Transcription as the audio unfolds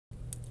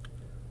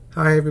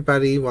Hi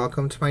everybody,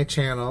 welcome to my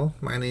channel.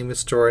 My name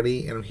is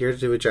Jordy and I'm here to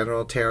do a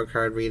general tarot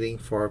card reading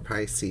for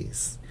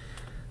Pisces.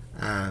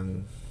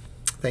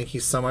 Thank you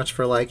so much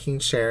for liking,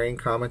 sharing,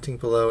 commenting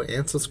below,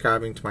 and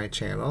subscribing to my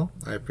channel.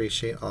 I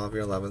appreciate all of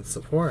your love and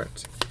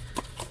support.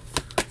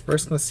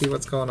 First, let's see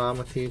what's going on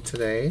with you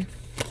today.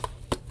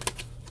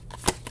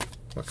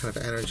 What kind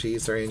of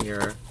energies are in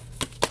your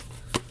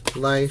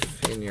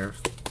life, in your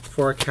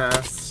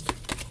forecast.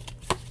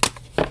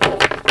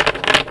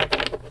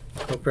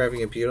 Hope you're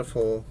having a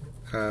beautiful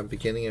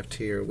beginning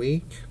to your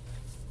week.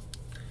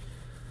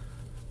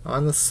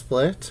 On the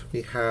split,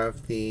 we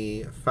have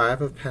the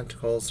Five of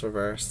Pentacles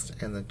reversed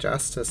and the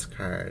Justice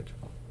card.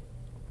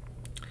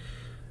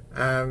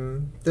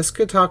 This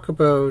could talk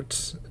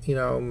about,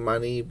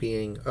 money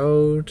being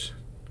owed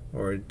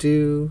or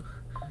due,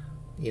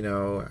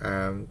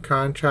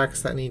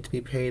 contracts that need to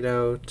be paid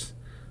out.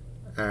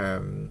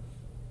 It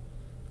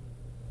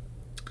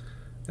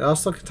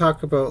also could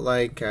talk about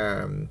like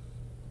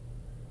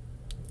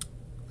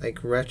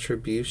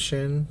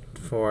retribution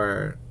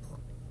for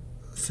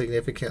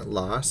significant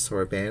loss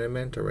or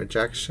abandonment or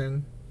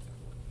rejection.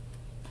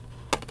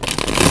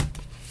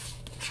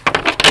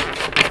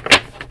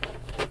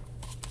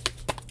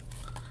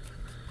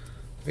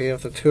 We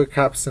have the Two of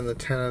Cups and the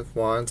Ten of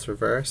Wands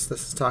reversed.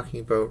 This is talking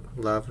about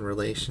love and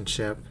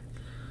relationship,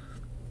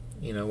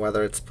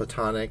 whether it's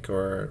platonic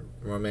or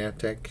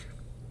romantic,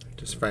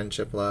 just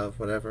friendship, love,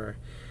 whatever.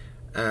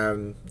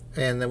 And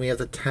then we have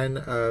the Ten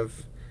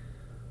of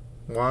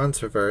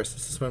Wands reversed.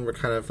 This is when we're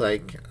kind of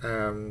like,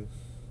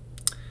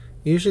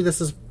 usually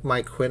this is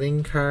my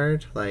quitting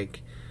card,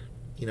 like,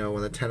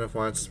 when the Ten of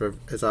Wands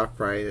is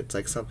upright, it's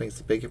like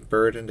something's a big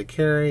burden to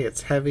carry,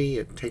 it's heavy,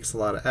 it takes a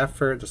lot of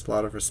effort, there's a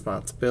lot of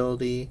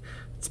responsibility,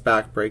 it's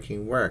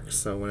back-breaking work.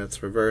 So when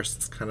it's reversed,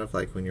 it's kind of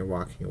like when you're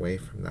walking away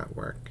from that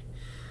work.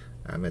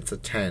 It's a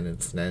 10,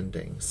 it's an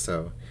ending.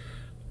 So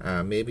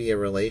maybe a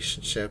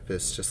relationship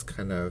is just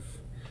kind of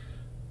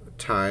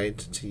tied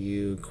to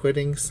you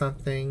quitting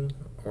something,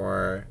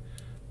 or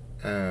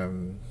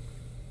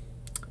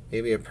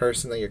maybe a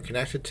person that you're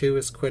connected to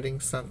is quitting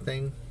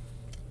something.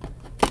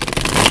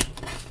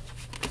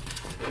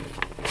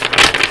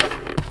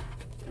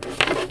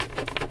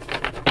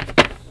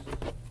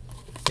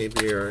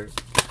 Maybe you're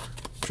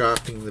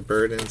dropping the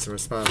burdens and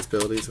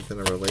responsibilities within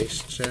a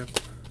relationship.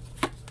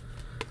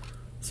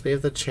 So we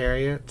have the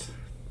Chariot.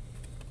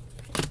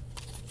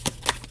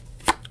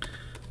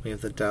 We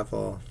have the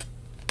Devil.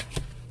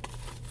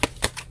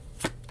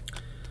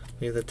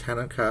 We have the Ten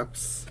of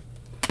Cups.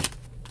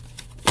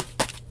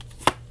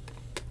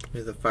 We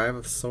have the Five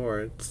of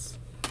Swords.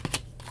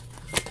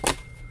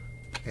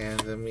 And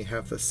then we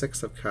have the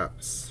Six of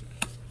Cups.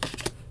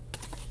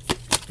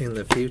 In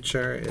the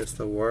future is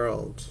the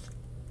World.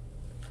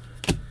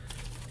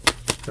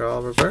 They're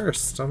all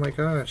reversed. Oh my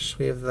gosh.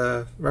 We have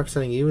the,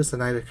 representing you is the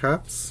Knight of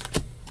Cups.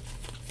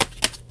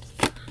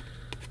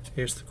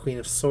 Here's the Queen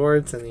of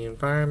Swords and the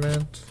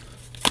environment.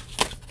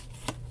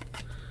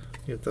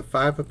 You have the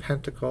Five of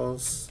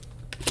Pentacles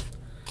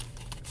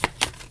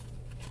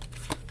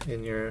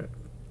in your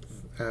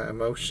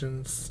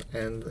emotions,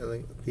 and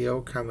the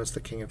outcome is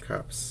the King of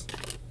Cups.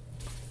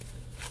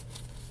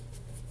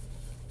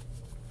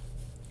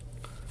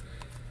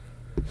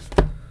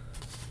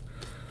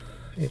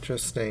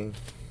 Interesting.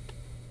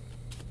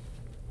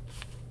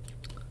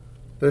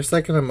 There's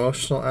like an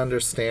emotional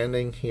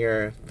understanding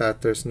here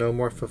that there's no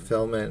more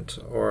fulfillment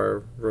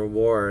or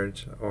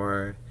reward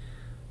or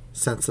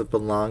sense of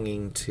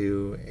belonging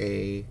to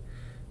a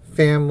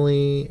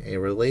family, a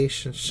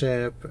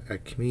relationship, a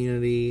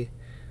community,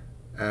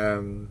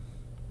 a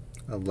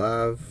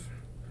love.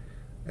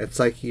 It's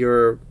like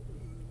your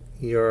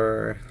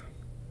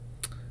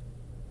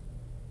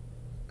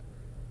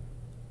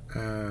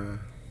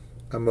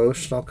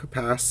emotional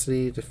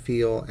capacity to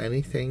feel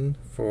anything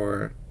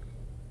for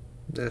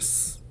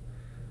this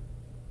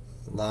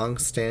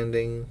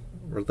long-standing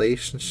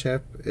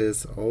relationship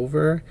is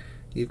over.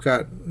 You've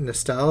got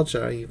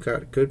nostalgia, you've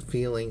got good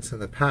feelings in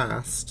the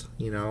past,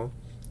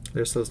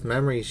 there's those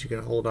memories you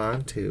can hold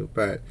on to,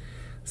 but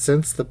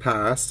since the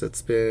past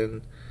it's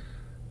been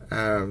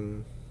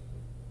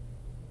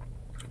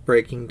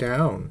breaking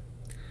down,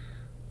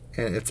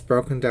 and it's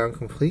broken down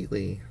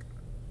completely.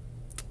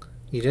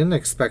 You didn't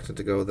expect it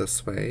to go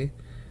this way.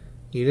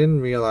 You didn't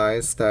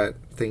realize that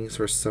things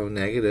were so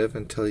negative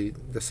until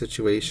the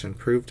situation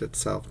proved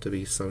itself to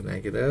be so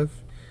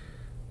negative.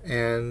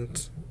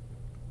 And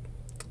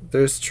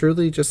there's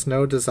truly just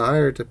no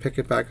desire to pick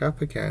it back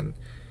up again.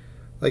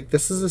 Like,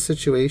 this is a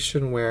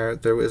situation where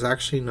there was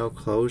actually no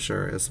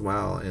closure as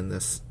well in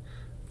this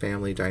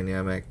family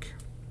dynamic,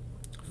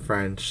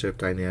 friendship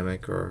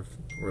dynamic, or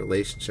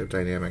relationship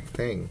dynamic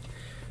thing.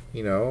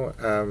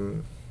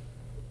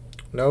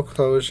 No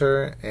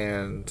closure,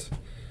 and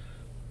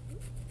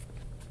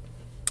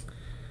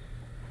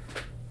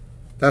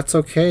that's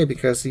okay,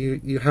 because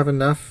you have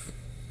enough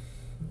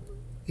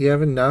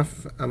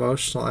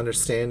emotional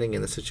understanding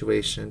in the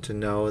situation to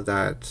know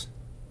that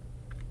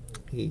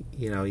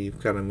you've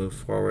got to move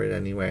forward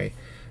anyway.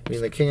 I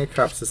mean, the King of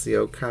Cups is the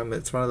outcome.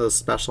 It's one of those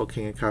special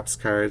King of Cups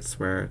cards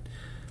where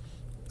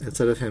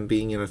instead of him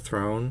being in a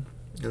throne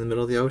in the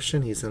middle of the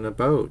ocean, he's in a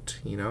boat.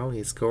 You know,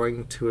 he's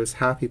going to his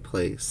happy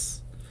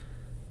place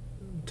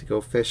to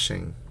go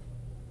fishing.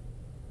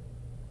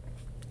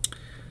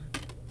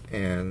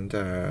 And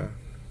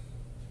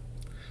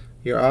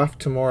you're off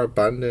to more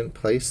abundant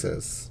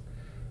places.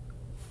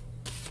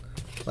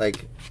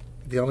 Like,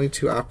 the only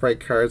two upright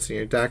cards in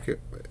your deck,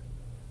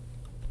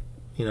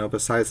 you know,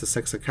 besides the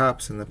Six of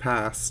Cups in the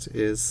past,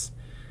 is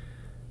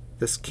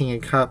this King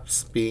of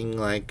Cups being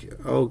like,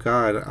 oh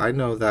God, I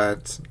know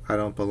that I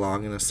don't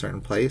belong in a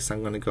certain place.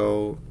 I'm going to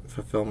go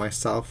fulfill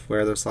myself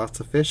where there's lots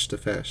of fish to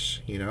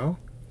fish, you know?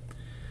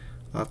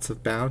 Lots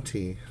of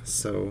bounty.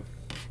 So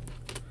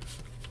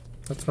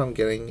that's what I'm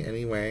getting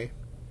anyway.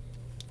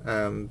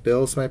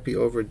 Bills might be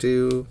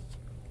overdue.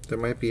 There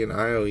might be an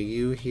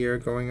IOU here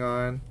going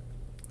on.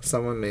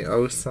 Someone may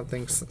owe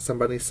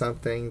somebody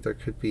something. There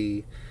could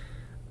be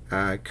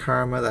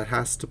karma that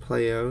has to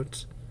play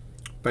out.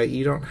 But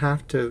you don't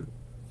have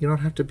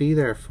to be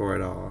there for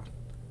it all.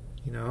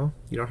 You know?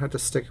 You don't have to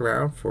stick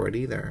around for it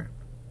either.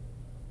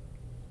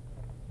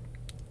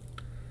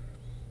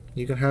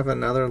 You can have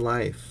another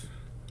life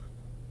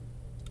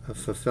of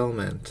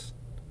fulfillment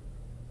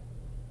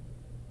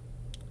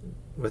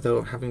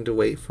without having to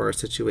wait for a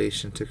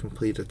situation to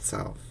complete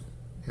itself.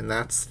 And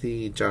that's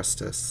the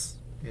justice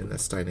in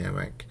this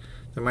dynamic.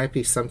 There might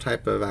be some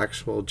type of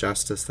actual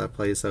justice that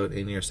plays out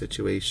in your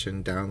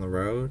situation down the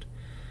road,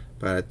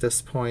 but at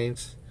this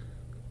point,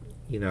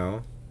 you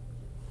know,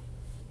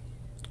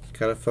 you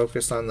gotta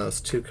focus on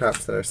those two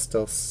cups that are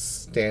still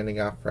standing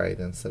upright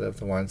instead of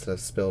the ones that have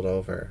spilled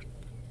over.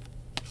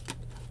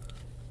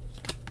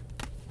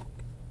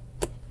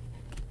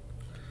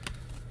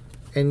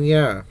 And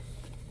yeah,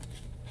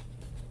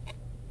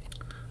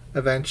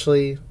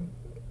 eventually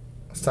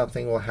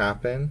something will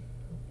happen.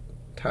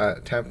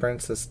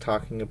 Temperance is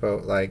talking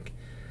about like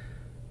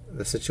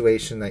the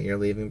situation that you're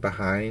leaving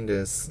behind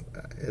is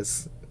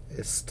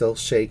still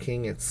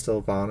shaking, it's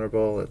still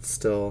vulnerable, it's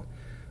still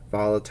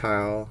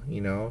volatile, you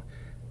know.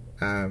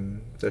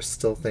 There's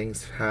still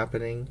things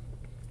happening,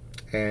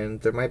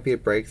 and there might be a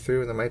breakthrough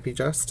and there might be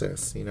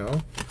justice, you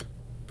know.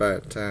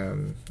 But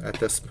at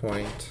this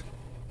point,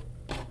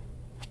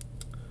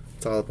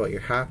 it's all about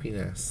your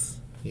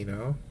happiness, you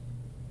know.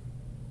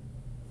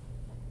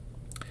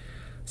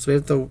 So we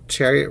have the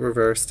Chariot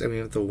reversed and we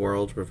have the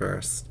World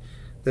reversed.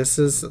 This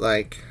is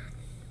like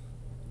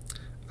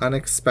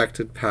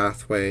unexpected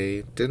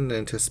pathway. Didn't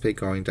anticipate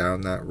going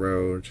down that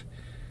road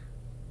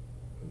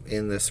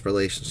in this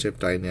relationship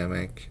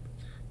dynamic.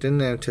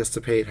 Didn't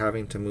anticipate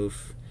having to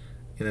move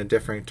in a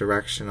different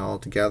direction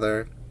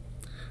altogether.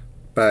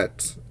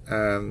 But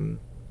the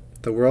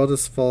world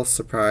is full of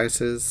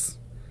surprises,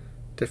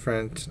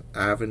 different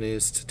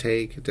avenues to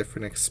take,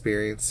 different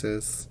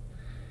experiences,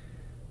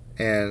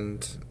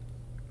 and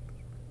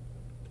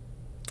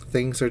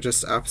things are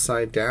just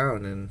upside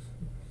down and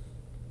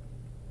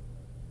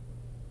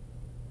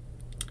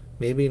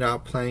maybe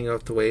not playing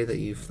out the way that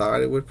you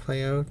thought it would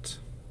play out.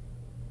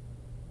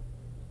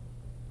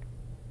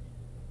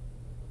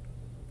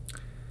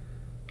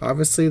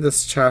 Obviously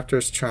this chapter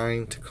is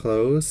trying to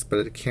close,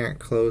 but it can't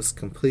close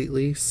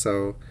completely,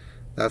 so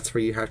that's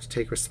where you have to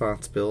take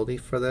responsibility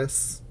for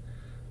this,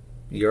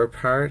 your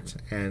part,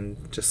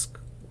 and just,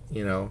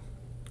 you know,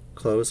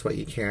 close what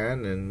you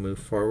can and move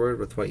forward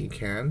with what you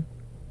can.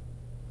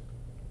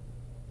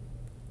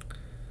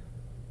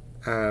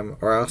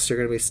 Or else you're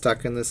going to be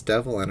stuck in this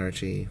devil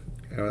energy,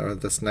 or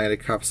this Knight of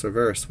Cups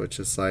reverse, which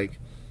is like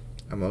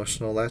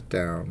emotional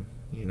letdown,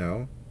 you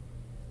know,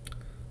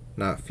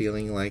 not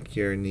feeling like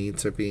your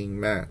needs are being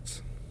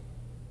met.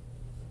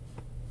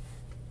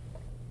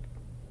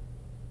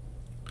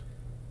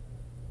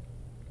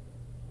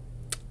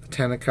 The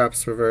Ten of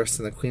Cups reverse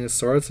and the Queen of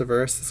Swords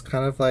reverse is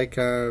kind of like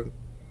a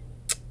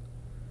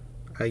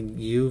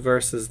you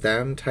versus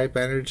them type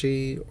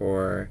energy,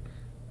 or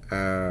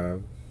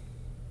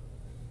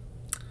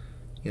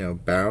you know,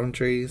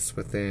 boundaries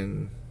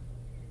within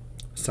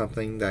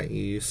something that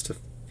you used to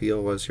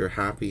feel was your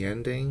happy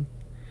ending.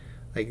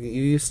 Like,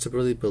 you used to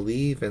really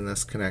believe in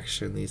this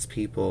connection, these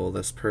people,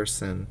 this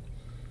person,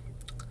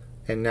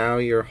 and now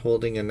you're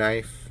holding a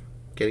knife,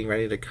 getting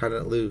ready to cut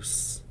it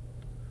loose.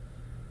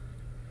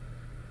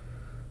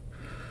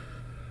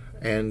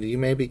 And you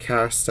may be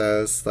cast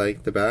as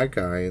like the bad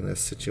guy in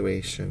this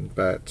situation,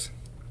 but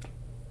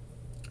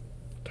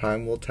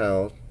time will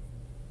tell.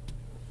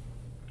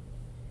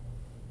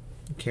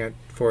 You can't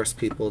force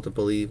people to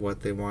believe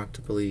what they want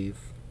to believe.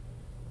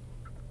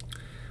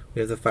 We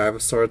have the Five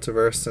of Swords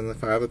reversed and the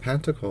Five of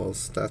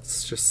Pentacles.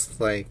 That's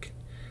just like,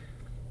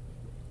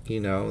 you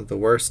know, the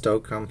worst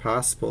outcome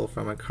possible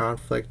from a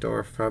conflict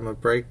or from a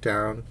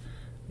breakdown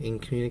in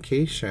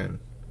communication.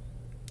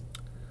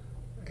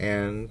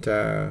 And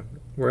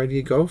where do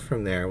you go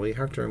from there? Well, you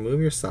have to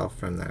remove yourself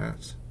from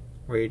that.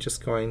 Or you're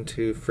just going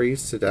to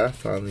freeze to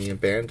death on the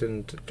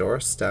abandoned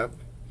doorstep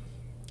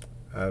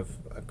of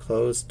a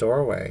closed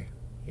doorway,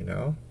 you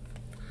know?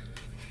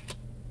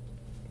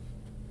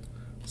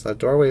 So that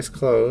doorway's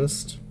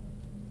closed.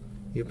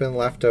 You've been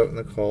left out in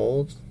the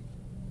cold.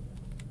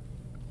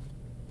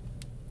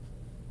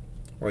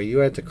 Or you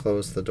had to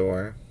close the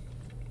door.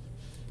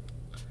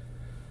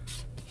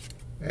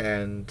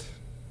 And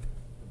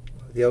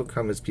the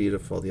outcome is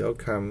beautiful. The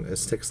outcome is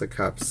Six of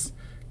Cups,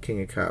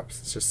 King of Cups.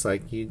 It's just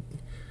like you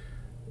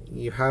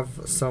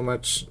have so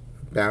much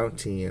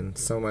bounty and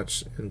so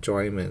much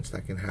enjoyment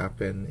that can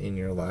happen in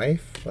your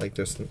life. Like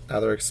there's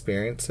other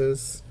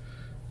experiences.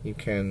 You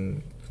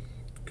can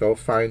go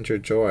find your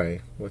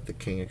joy with the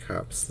King of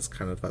Cups. That's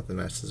kind of what the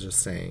message is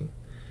saying.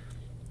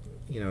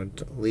 You know,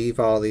 leave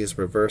all these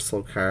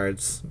reversal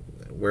cards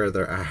where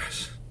they're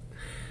at.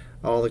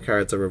 All the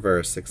cards are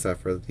reversed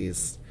except for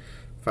these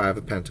Five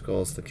of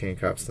Pentacles, the King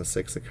of Cups, and the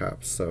Six of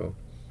Cups. So,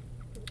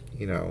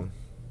 you know,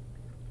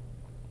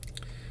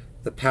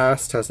 the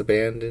past has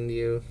abandoned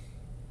you,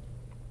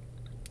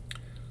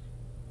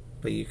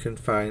 but you can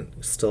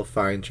still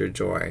find your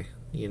joy,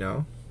 you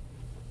know?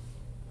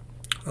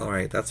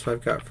 Alright, that's what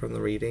I've got from the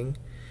reading.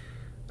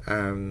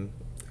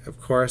 Of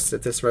course,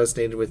 if this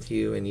resonated with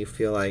you and you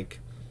feel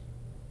like,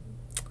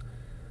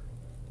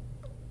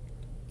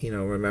 you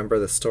know, remember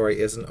the story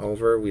isn't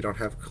over, we don't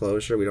have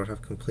closure, we don't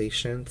have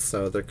completion,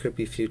 so there could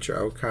be future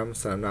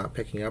outcomes that I'm not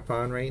picking up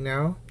on right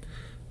now.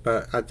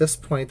 But at this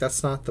point,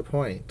 that's not the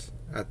point.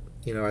 At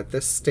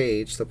this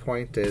stage, the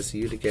point is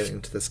you to get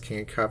into this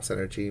King of Cups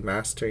energy,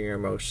 master your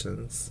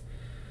emotions,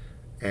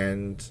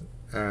 and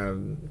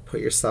put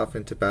yourself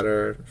into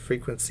better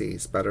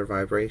frequencies, better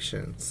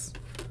vibrations,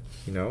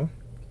 you know?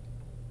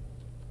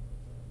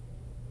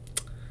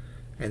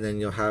 And then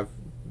you'll have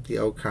the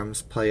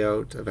outcomes play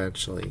out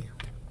eventually,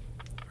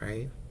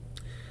 right?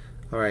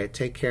 Alright,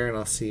 take care, and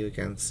I'll see you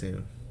again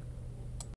soon.